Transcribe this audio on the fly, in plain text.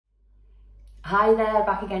Hi there,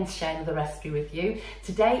 back again to share another recipe with you.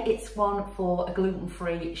 Today it's one for a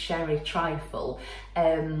gluten-free sherry trifle.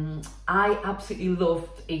 I absolutely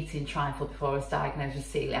loved eating trifle before I was diagnosed with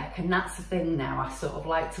celiac, and that's the thing now. I sort of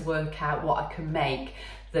like to work out what I can make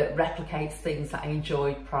that replicates things that I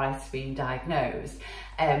enjoyed prior to being diagnosed.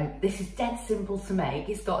 This is dead simple to make.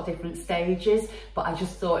 It's got different stages, but I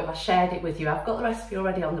just thought if I shared it with you, I've got the recipe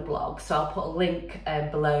already on the blog, so I'll put a link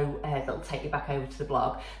below that'll take you back over to the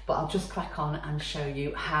blog, but I'll just crack on and show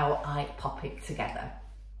you how I pop it together.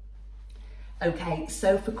 Okay,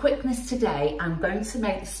 so for quickness today, I'm going to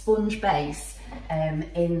make the sponge base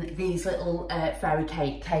in these little fairy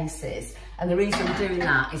cake cases. And the reason I'm doing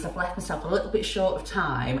that is I've left myself a little bit short of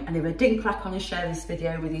time, and if I didn't crack on and share this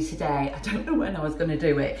video with you today, I don't know when I was going to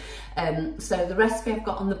do it. So the recipe I've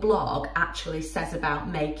got on the blog actually says about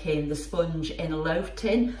making the sponge in a loaf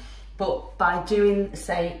tin, but by doing,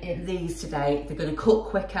 say, these today, they're going to cook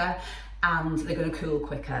quicker and they're going to cool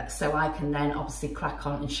quicker, so I can then obviously crack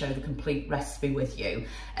on and show the complete recipe with you.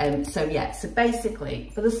 So yeah, so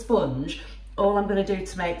basically for the sponge, all I'm going to do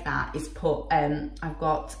to make that is put, I've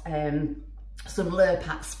got some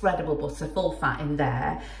Lurpak spreadable butter, full fat in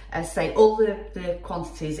there. Say all the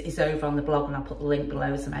quantities is over on the blog, and I'll put the link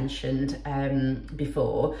below as I mentioned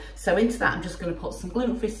before. So into that I'm just going to put some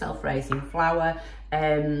gluten-free self-raising flour.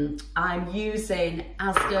 I'm using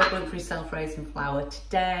Asda gluten-free self-raising flour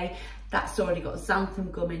today. That's already got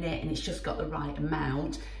xanthan gum in it and it's just got the right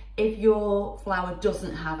amount. If your flour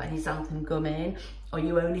doesn't have any xanthan gum in, or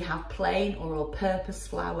you only have plain or all-purpose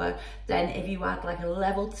flour, then if you add like a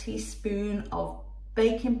level teaspoon of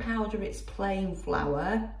baking powder, it's plain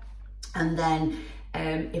flour, and then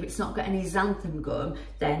if it's not got any xanthan gum,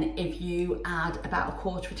 then if you add about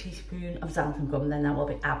 1/4 teaspoon of xanthan gum, then that will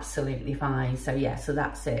be absolutely fine. So yeah, so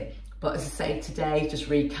that's it. But as I say today, just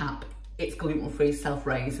recap, it's gluten-free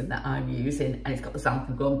self-raising that I'm using, and it's got the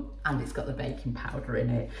xanthan gum and it's got the baking powder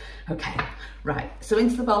in it. Okay, right, so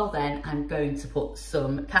into the bowl then, I'm going to put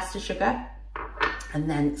some caster sugar and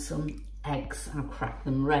then some eggs. I'll crack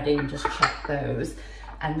them ready and just check those.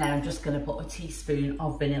 And then I'm just going to put a teaspoon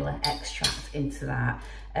of vanilla extract into that.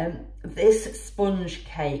 This sponge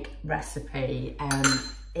cake recipe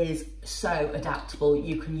is so adaptable.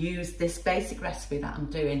 You can use this basic recipe that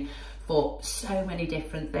I'm doing for so many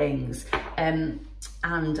different things.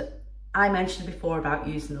 And I mentioned before about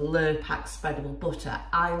using the Lurpak spreadable butter.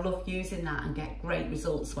 I love using that and get great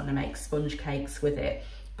results when I make sponge cakes with it.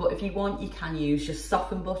 But if you want, you can use just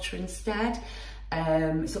softened butter instead.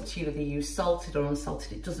 It's up to you whether you use salted or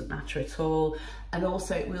unsalted, it doesn't matter at all. And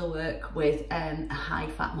also it will work with a high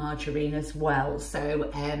fat margarine as well.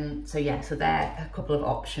 So yeah, so there are a couple of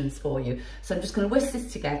options for you. So I'm just going to whisk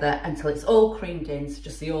this together until it's all creamed in, so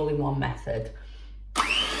just the all-in-one method.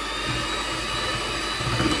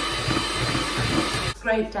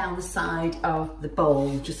 Scrape down the side of the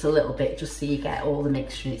bowl just a little bit, just so you get all the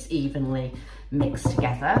mixture and it's evenly mixed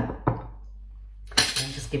together.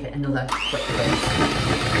 And just give it another quick whisk.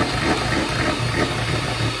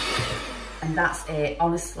 And that's it.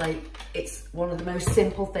 Honestly, it's one of the most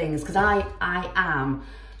simple things, because I am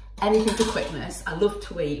anything for quickness. I love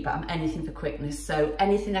to eat, but I'm anything for quickness. So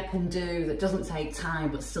anything I can do that doesn't take time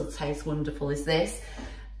but still tastes wonderful is this.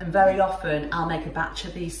 And very often I'll make a batch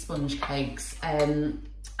of these sponge cakes.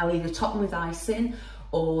 I'll either top them with icing,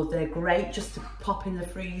 or they're great just to pop in the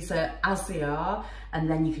freezer as they are, and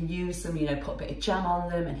then you can use them, you know, put a bit of jam on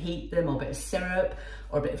them and heat them, or a bit of syrup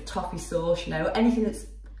or a bit of toffee sauce, you know, anything that's,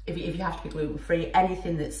 if you have to be gluten-free,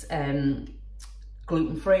 anything that's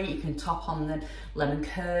gluten-free, you can top on the lemon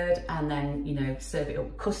curd and then, you know, serve it up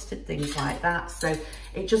with custard, things like that. So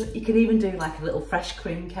it just, you can even do like a little fresh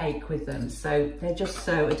cream cake with them. So they're just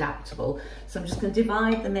so adaptable. So I'm just going to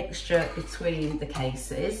divide the mixture between the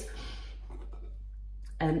cases.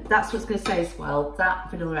 And that's what's going to say as well,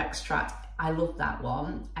 that vanilla extract, I love that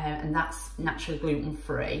one, and that's naturally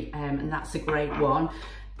gluten-free, and that's a great one,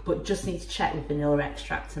 but just need to check with vanilla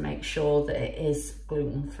extract to make sure that it is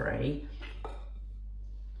gluten-free.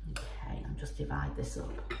 Okay, I'll just divide this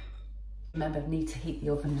up. Remember, I need to heat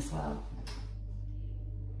the oven as well.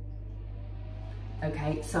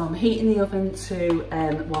 Okay, so I'm heating the oven to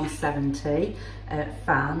 170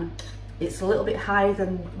 fan. It's a little bit higher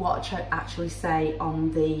than what I actually say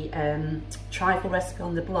on the trifle recipe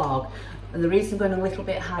on the blog. And the reason I'm going a little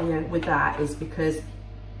bit higher with that is because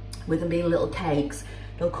with them being little cakes,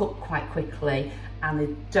 they'll cook quite quickly and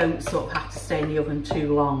they don't sort of have to stay in the oven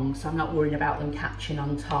too long. So I'm not worrying about them catching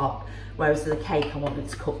on top. Whereas the cake, I want it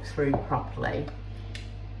to cook through properly.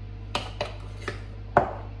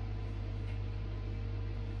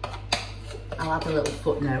 I'll add a little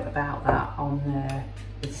footnote about that on the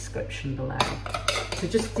description below. So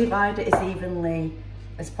just divide it as evenly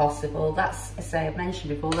as possible. That's, as I've mentioned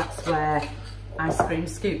before, that's where ice cream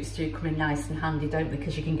scoops do come in nice and handy, don't they?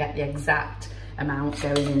 Because you can get the exact amount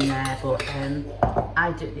going in there, but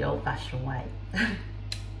I do it the old-fashioned way.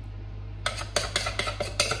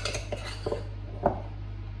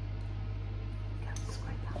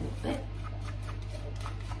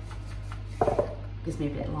 Gives me a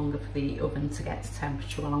bit longer for the oven to get to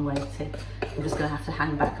temperature while I'm waiting. I'm just going to have to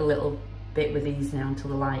hang back a little bit with these now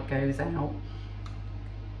until the light goes out.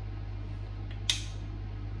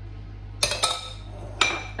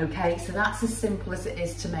 Okay, so that's as simple as it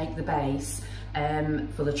is to make the base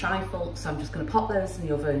for the trifle. So I'm just going to pop those in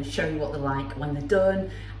the oven, show you what they're like when they're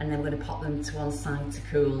done, and then we're going to pop them to one side to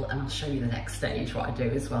cool, and I'll show you the next stage, what I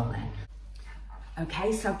do as well then.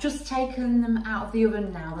 Okay, so I've just taken them out of the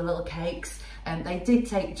oven now, the little cakes. They did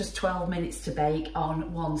take just 12 minutes to bake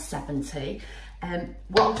on 170.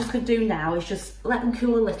 What I'm just going to do now is just let them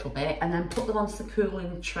cool a little bit and then put them onto the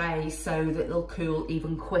cooling tray so that they'll cool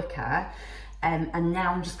even quicker. And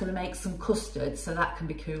now I'm just going to make some custard so that can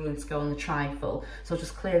be cooling to go on the trifle. So I'll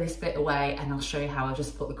just clear this bit away and I'll show you how I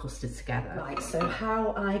just put the custard together. Right, so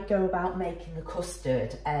how I go about making the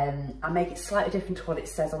custard, I make it slightly different to what it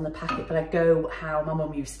says on the packet, but I go how my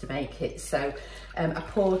mum used to make it. So I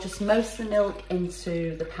pour just most of the milk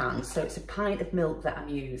into the pan. So it's a pint of milk that I'm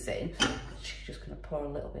using. She's just going to pour a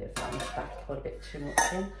little bit of that back, I poured a bit too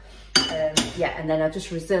much in. Yeah, and then I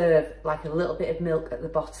just reserve like a little bit of milk at the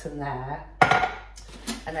bottom there.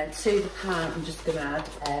 And then to the pan, I'm just going to add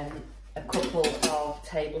a couple of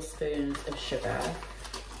tablespoons of sugar.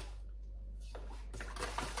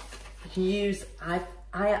 You can use, I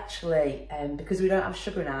actually, because we don't have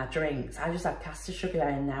sugar in our drinks, I just have caster sugar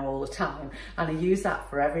in now all the time. And I use that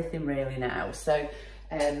for everything really now. So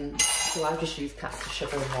I just use caster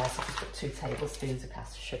sugar in there, so I just put 2 tablespoons of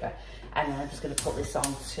caster sugar. And then I'm just going to put this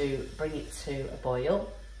on to bring it to a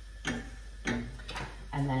boil.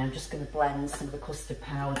 And then I'm just going to blend some of the custard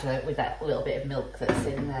powder with that little bit of milk that's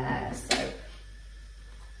in there.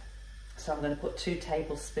 So I'm going to put 2 heaped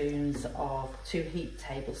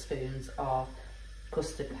tablespoons of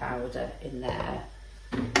custard powder in there.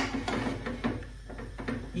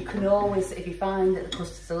 You can always, if you find that the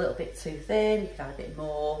custard's a little bit too thin, you can add a bit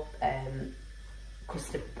more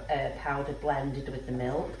custard powder blended with the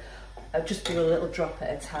milk. I'll just do a little drop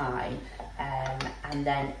at a time, and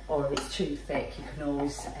then, or if it's too thick, you can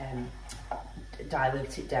always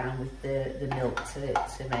dilute it down with the milk to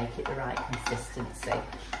make it the right consistency.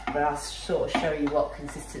 But I'll sort of show you what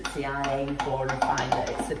consistency I aim for and find that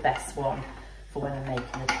it's the best one for when I'm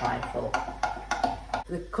making the trifle.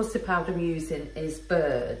 The custard powder I'm using is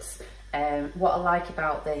Bird's. What I like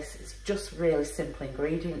about this is just really simple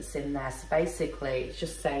ingredients in there. So basically it's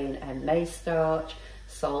just saying maize starch,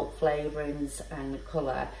 salt, flavourings and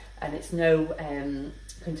colour, and it's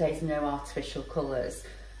contains no artificial colours,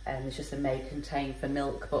 and it's just a may contain for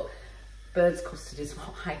milk. But Bird's custard is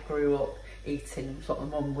what I grew up eating, it's what my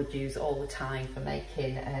mum would use all the time for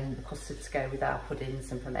making the custard to go with our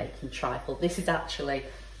puddings and for making trifle. This is actually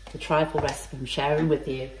the trifle recipe I'm sharing with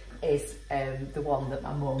you, is the one that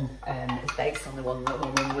my mum is based on the one that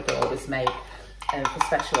my mum would always make for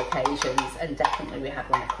special occasions, and definitely we had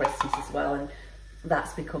one at Christmas as well, and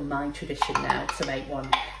that's become my tradition now to make one.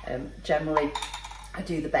 Generally I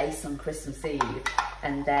do the base on Christmas Eve,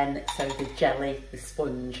 and then so the jelly, the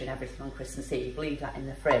sponge and everything on Christmas Eve, leave that in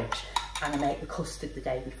the fridge, and I make the custard the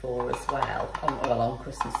day before as well, on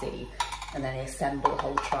Christmas Eve, and then I assemble the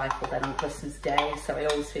whole trifle then on Christmas Day. So I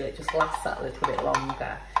always feel it just lasts that little bit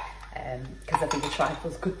longer, because I think the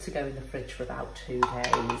trifle's good to go in the fridge for about 2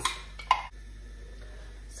 days.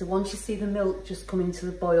 So once you see the milk just coming to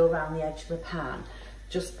the boil around the edge of the pan,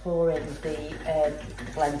 just pour in the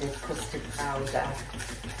blended custard powder,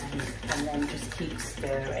 and then just keep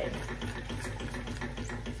stirring.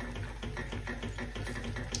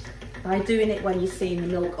 By doing it when you're seeing the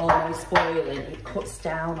milk almost boiling, it cuts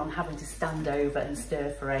down on having to stand over and stir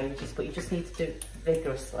for ages, but you just need to do it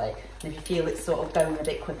vigorously. And if you feel it's sort of going a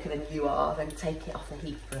bit quicker than you are, then take it off the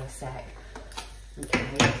heat for a sec. Okay,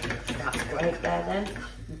 that's great there then.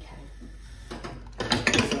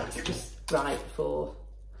 Okay, so that's just right for,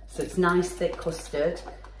 so it's nice thick custard.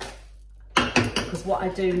 Because what I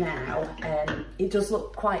do now, it does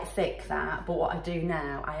look quite thick that, but what I do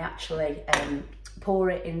now, I actually pour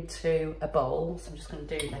it into a bowl. So I'm just going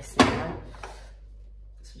to do this now.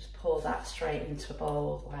 So just pour that straight into a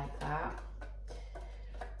bowl like that.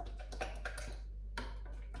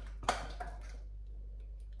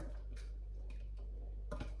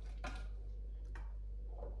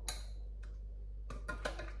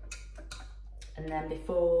 And then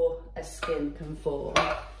before a skin can form,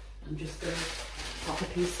 I'm just going to pop a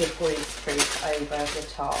piece of greaseproof over the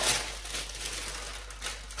top.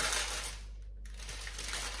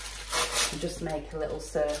 And just make a little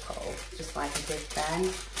circle, just like I did then,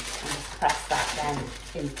 and just press that then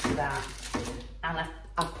into that. And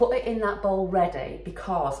I've put it in that bowl ready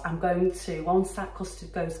because I'm going to, once that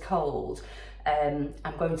custard goes cold, I'm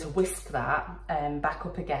going to whisk that back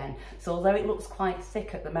up again. So although it looks quite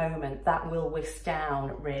thick at the moment, that will whisk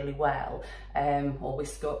down really well, or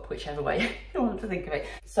whisk up, whichever way you want to think of it.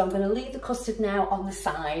 So I'm going to leave the custard now on the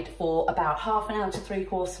side for about half an hour to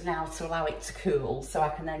 3/4 of an hour to allow it to cool, so I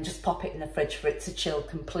can then just pop it in the fridge for it to chill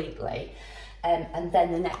completely. And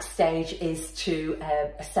then the next stage is to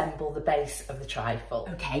assemble the base of the trifle.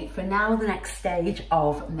 Okay, for now the next stage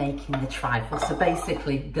of making the trifle, so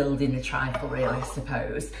basically building the trifle really, I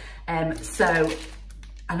suppose. So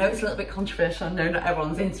I know it's a little bit controversial, I know not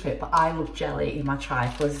everyone's into it, but I love jelly in my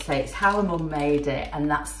trifle. As I say, it's how my mum made it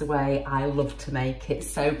and that's the way I love to make it.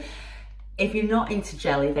 So if you're not into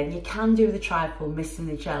jelly, then you can do the trifle missing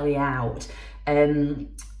the jelly out.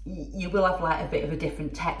 You will have like a bit of a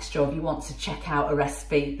different texture. If you want to check out a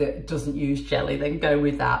recipe that doesn't use jelly, then go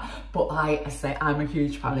with that. But I say I'm a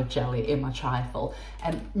huge fan of jelly in my trifle.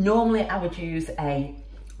 Normally I would use a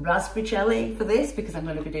raspberry jelly for this because I'm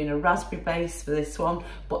going to be doing a raspberry base for this one,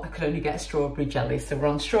 but I could only get a strawberry jelly. So we're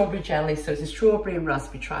on strawberry jelly, so it's a strawberry and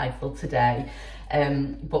raspberry trifle today.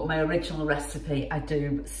 But my original recipe, I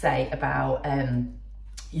do say about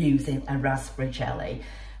using a raspberry jelly.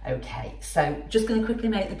 Okay, so just going to quickly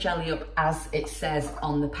make the jelly up as it says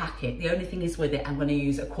on the packet. The only thing is with it, I'm going to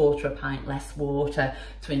use 1/4 pint less water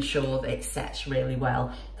to ensure that it sets really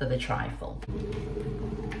well for the trifle.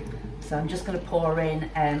 So I'm just going to pour in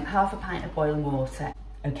half a pint of boiling water.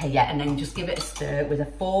 Okay, yeah, and then just give it a stir with a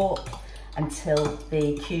fork until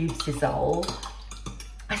the cubes dissolve.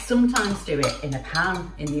 I sometimes do it in a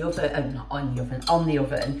pan, in the oven, not on the oven, on the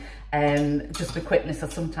oven. Just for quickness, I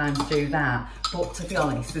sometimes do that. But to be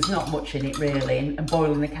honest, there's not much in it really, and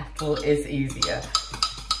boiling the kettle is easier.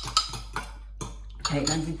 Okay,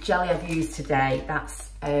 now the jelly I've used today,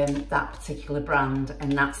 that's that particular brand,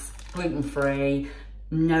 and that's gluten-free,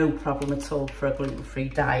 no problem at all for a gluten-free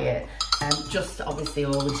diet. Just obviously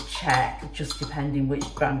always check, just depending which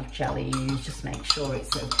brand of jelly you use, just make sure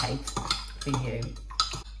it's okay for you.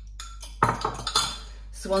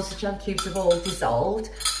 So once the jelly cubes have all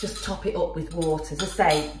dissolved, just top it up with water. As I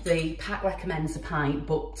say, the pack recommends a pint,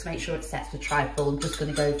 but to make sure it sets the trifle, I'm just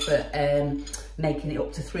going to go for making it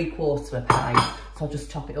up to 3/4 of a pint. So I'll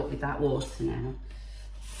just top it up with that water now.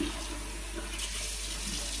 There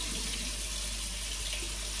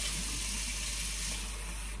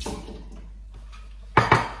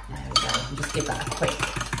we go. And just give that a quick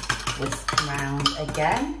whisk around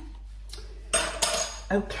again.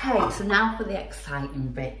 Okay, so now for the exciting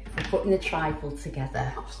bit, for putting the trifle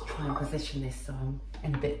together. I'll just try and position this so I'm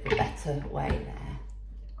in a bit of a better way there.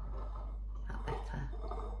 That better.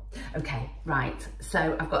 Okay, right,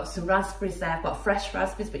 so I've got some raspberries there. I've got fresh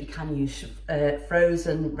raspberries, but you can use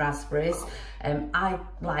frozen raspberries. I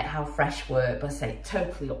like how fresh work, but I say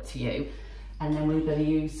totally up to you. And then we're going to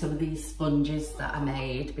use some of these sponges that I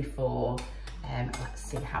made before. Let's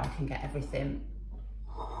see how I can get everything.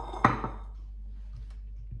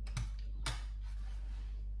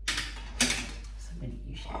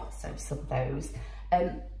 So some of those.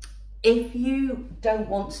 If you don't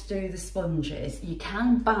want to do the sponges, you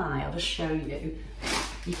can buy, I'll just show you,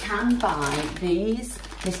 you can buy these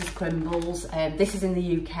Mrs. Crimbles. This is in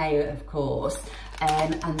the UK, of course,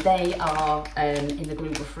 and they are in the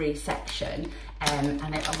gluten-free section. And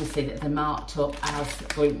obviously they're marked up as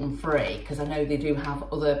gluten-free because I know they do have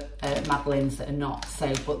other madeleines that are not,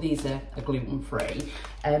 so but these are gluten-free.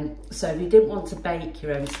 So if you didn't want to bake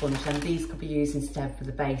your own sponge, then these could be used instead for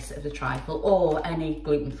the base of the trifle, or any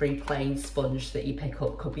gluten-free plain sponge that you pick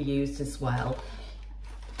up could be used as well.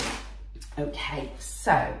 Okay,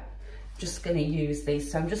 so just going to use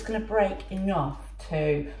these. So I'm just going to break enough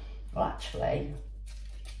to, well actually,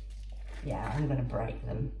 yeah, I'm going to break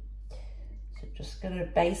them. So just going to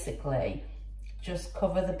basically just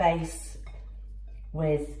cover the base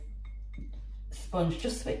with sponge,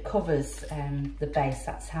 just so it covers the base.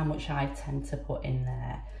 That's how much I tend to put in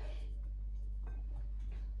there.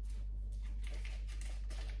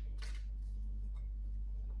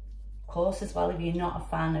 Of course, as well, if you're not a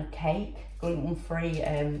fan of cake, gluten-free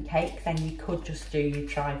cake, then you could just do your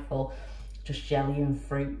trifle, just jelly and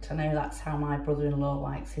fruit. I know that's how my brother-in-law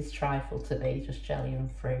likes his trifle to be, just jelly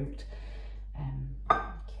and fruit. Okay, so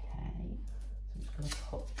I'm just going to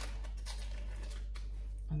put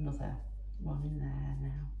another one in there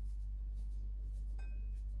now.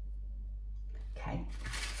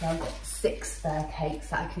 So I've got 6 spare cakes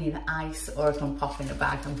that I can either ice or I can pop in a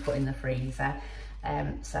bag and put in the freezer.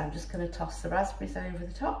 So I'm just going to toss the raspberries over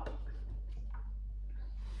the top.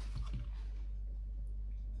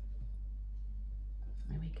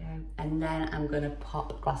 There we go. And then I'm going to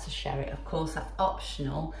pop a glass of sherry. Of course, that's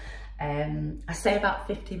optional. I say about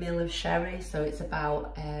 50 ml of sherry, so it's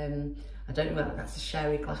about, I don't know whether that's a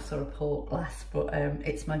sherry glass or a port glass, but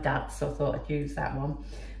it's my dad's, so I thought I'd use that one.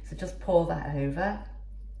 So just pour that over.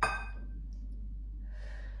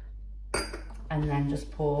 And then just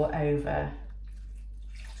pour over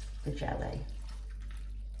the jelly.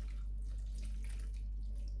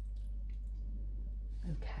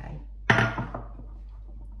 Okay.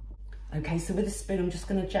 Okay, so with a spoon, I'm just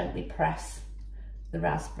going to gently press the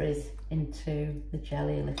raspberries into the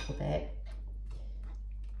jelly a little bit.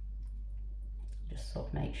 Just sort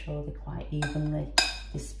of make sure they're quite evenly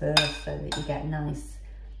dispersed so that you get nice,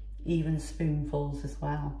 even spoonfuls as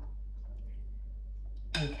well.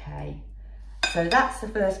 Okay. So that's the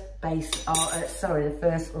first base, the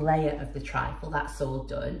first layer of the trifle. That's all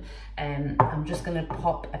done. I'm just going to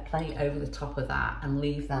pop a plate over the top of that and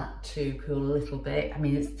leave that to cool a little bit. I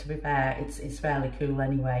mean, to be fair, it's fairly cool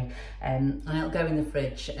anyway. And it'll go in the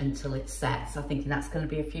fridge until it sets. I'm thinking that's going to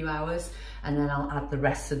be a few hours, and then I'll add the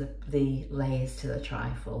rest of the layers to the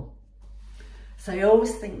trifle. So I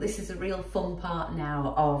always think this is a real fun part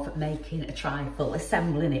now of making a trifle,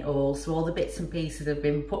 assembling it all. So all the bits and pieces have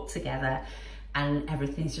been put together and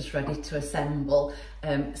everything's just ready to assemble.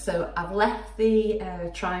 So I've left the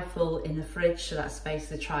trifle in the fridge, so that space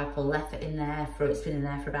of the trifle, left it in there it's been in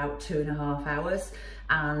there for about 2.5 hours,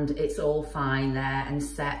 and it's all fine there and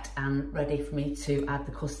set and ready for me to add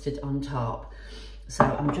the custard on top. So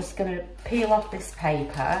I'm just going to peel off this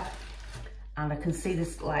paper, and I can see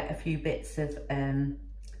there's like a few bits of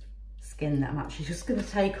skin that I'm actually just going to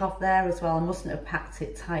take off there as well. I mustn't have packed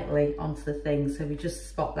it tightly onto the thing, so we just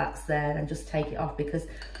spot that's there and just take it off, because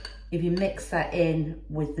if you mix that in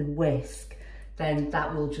with the whisk, then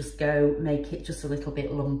that will just make it just a little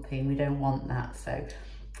bit lumpy, and we don't want that. So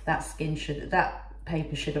that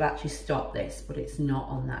paper should have actually stopped this, but it's not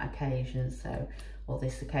on that occasion, or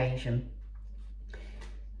this occasion.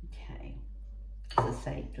 Okay, as I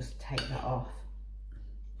say, just take that off.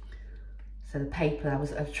 So the paper, I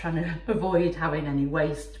was trying to avoid having any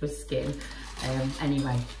waste with skin.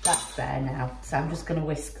 Anyway, that's there now. So I'm just going to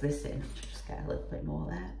whisk this in. Just get a little bit more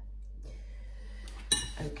there.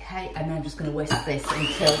 Okay, and then I'm just going to whisk this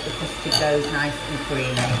until the custard goes nice and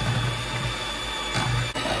creamy.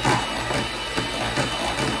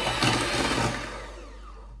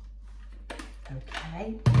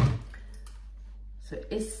 Okay. So it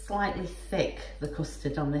is slightly thick, the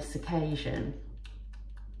custard on this occasion,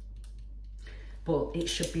 but it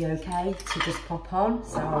should be okay to just pop on.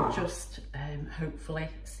 So I'll just hopefully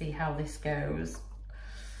see how this goes.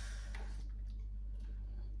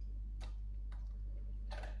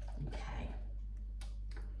 Okay,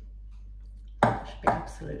 should be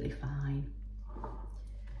absolutely fine.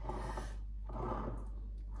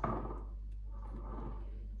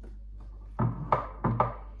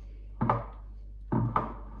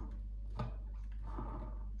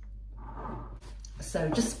 So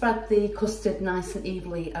just spread the custard nice and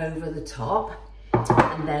evenly over the top,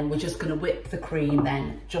 and then we're just going to whip the cream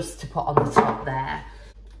then just to put on the top there.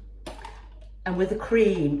 And with the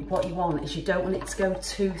cream, what you want is you don't want it to go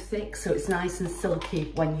too thick, so it's nice and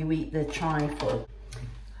silky when you eat the trifle.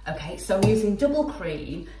 Okay, so I'm using double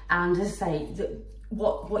cream, and as I say,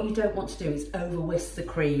 what you don't want to do is over whisk the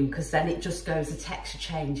cream, because then it just goes, the texture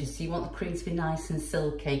changes. So you want the cream to be nice and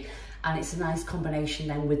silky, and it's a nice combination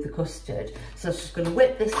then with the custard. So I'm just going to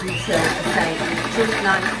whip this until, I say, just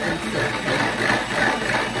nice and silky.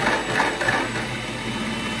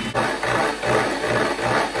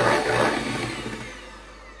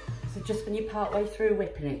 So just when you're part way through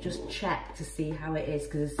whipping it, just check to see how it is,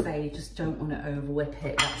 because as I say, you just don't want to over whip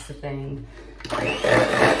it, that's the thing.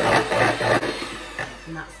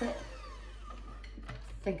 And that's it. I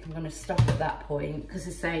think I'm going to stop at that point, because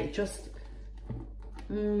I say it just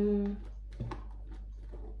no,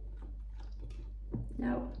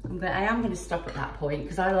 I am going to stop at that point,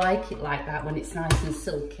 because I like it like that when it's nice and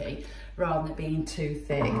silky rather than it being too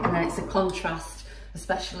thick. And then it's a contrast,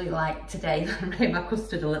 especially like today that I made my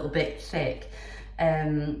custard a little bit thick.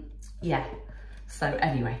 Yeah, so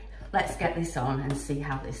anyway, let's get this on and see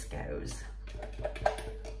how this goes.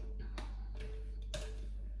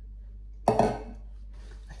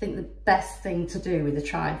 I think the best thing to do with a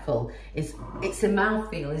trifle is, it's a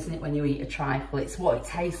mouthfeel, isn't it, when you eat a trifle? It's what it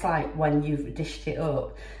tastes like when you've dished it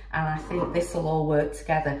up. And I think this will all work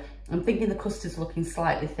together. I'm thinking the custard's looking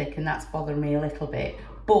slightly thick and that's bothering me a little bit,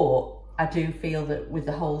 but I do feel that with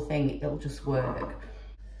the whole thing, it'll just work.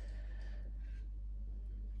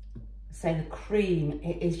 So the cream,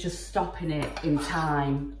 it is just stopping it in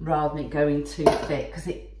time rather than it going too thick, because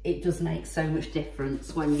it does make so much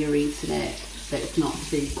difference when you're eating it that it's not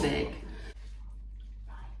too thick.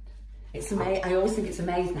 It's amazing. I always think it's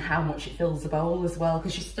amazing how much it fills the bowl as well,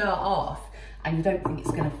 because you start off and you don't think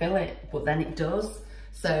it's going to fill it, but then it does.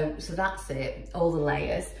 So that's it, all the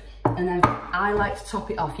layers. And then I like to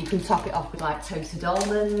top it off. You can top it off with like toasted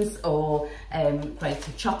almonds or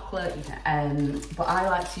grated chocolate, but I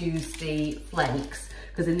like to use the flakes,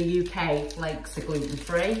 because in the UK flakes are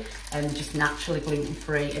gluten-free and just naturally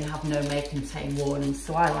gluten-free and have no make and contain warnings,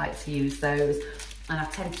 so I like to use those. And I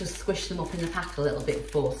tend to squish them up in the pack a little bit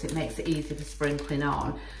before, so it makes it easier for sprinkling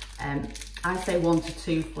on. I say 1 to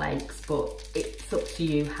 2 flakes, but it's up to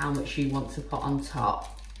you how much you want to put on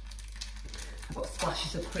top. I've got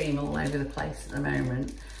splashes of cream all over the place at the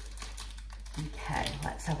moment. Okay,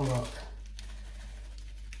 let's have a look.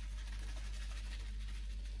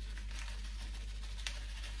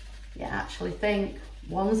 Yeah, I actually think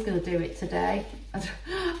one's going to do it today. I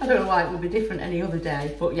don't know why it would be different any other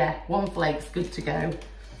day, but yeah, 1 flake's good to go.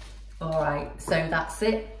 All right, so that's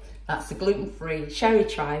it. That's the gluten-free sherry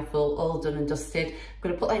trifle, all done and dusted. I'm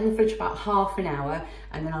going to put that in the fridge about half an hour,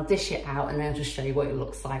 and then I'll dish it out, and then I'll just show you what it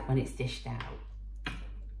looks like when it's dished out.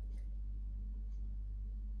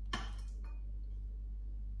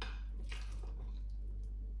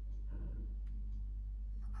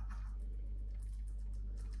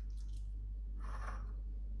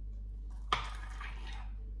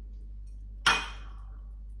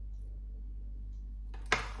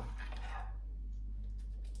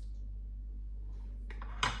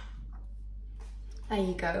 There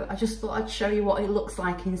you go. I just thought I'd show you what it looks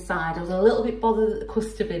like inside. I was a little bit bothered that the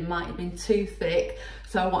custard bin might have been too thick,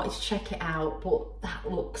 so I wanted to check it out, but that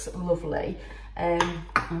looks lovely.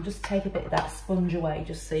 I'll just take a bit of that sponge away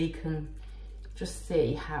just so you can just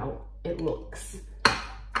see how it looks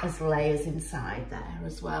as layers inside there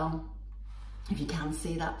as well, if you can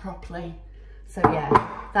see that properly. So yeah,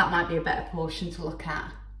 that might be a better portion to look at,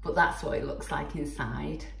 but that's what it looks like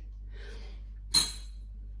inside.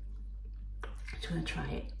 I'm going to try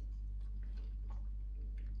it,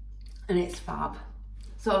 and it's fab,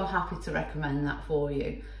 so I'm happy to recommend that for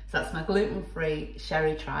you. So that's my gluten-free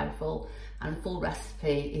sherry trifle, and the full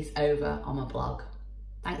recipe is over on my blog.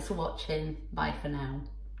 Thanks for watching. Bye for now.